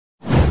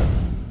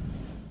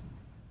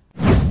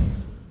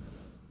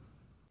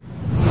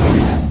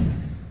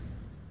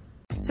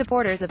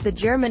supporters of the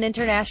German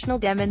international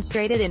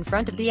demonstrated in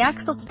front of the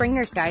Axel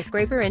Springer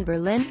skyscraper in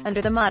Berlin,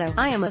 under the motto,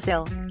 "I am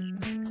Özil."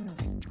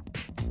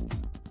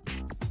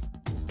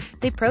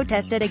 They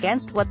protested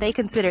against what they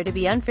consider to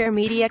be unfair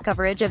media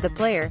coverage of the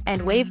player,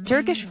 and waved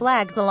Turkish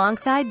flags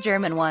alongside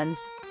German ones.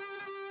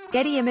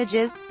 Getty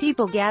Images,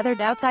 people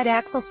gathered outside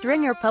Axel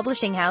Stringer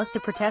publishing house to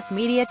protest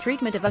media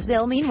treatment of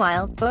Özil.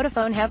 Meanwhile,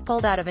 Vodafone have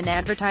pulled out of an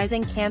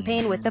advertising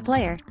campaign with the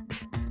player.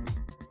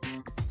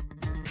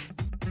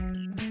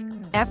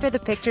 After the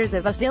pictures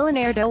of Özil and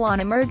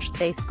Erdogan emerged,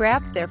 they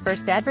scrapped their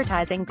first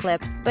advertising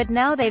clips, but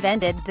now they've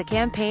ended the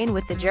campaign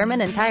with the German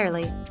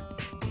entirely.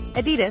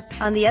 Adidas,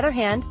 on the other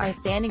hand, are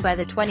standing by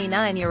the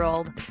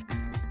 29-year-old.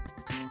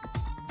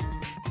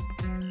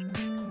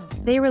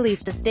 They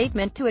released a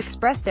statement to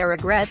express their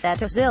regret that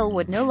Özil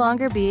would no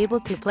longer be able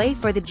to play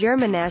for the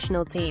German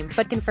national team,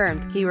 but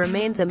confirmed he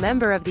remains a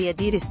member of the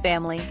Adidas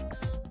family.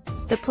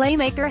 The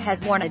playmaker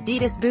has worn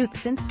Adidas boots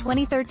since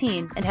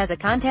 2013, and has a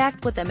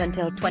contact with them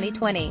until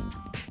 2020.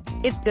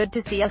 It's good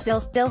to see Özil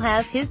still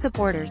has his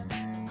supporters.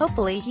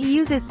 Hopefully he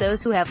uses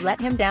those who have let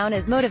him down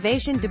as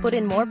motivation to put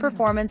in more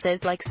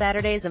performances like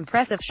Saturday's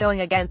impressive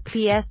showing against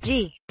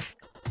PSG.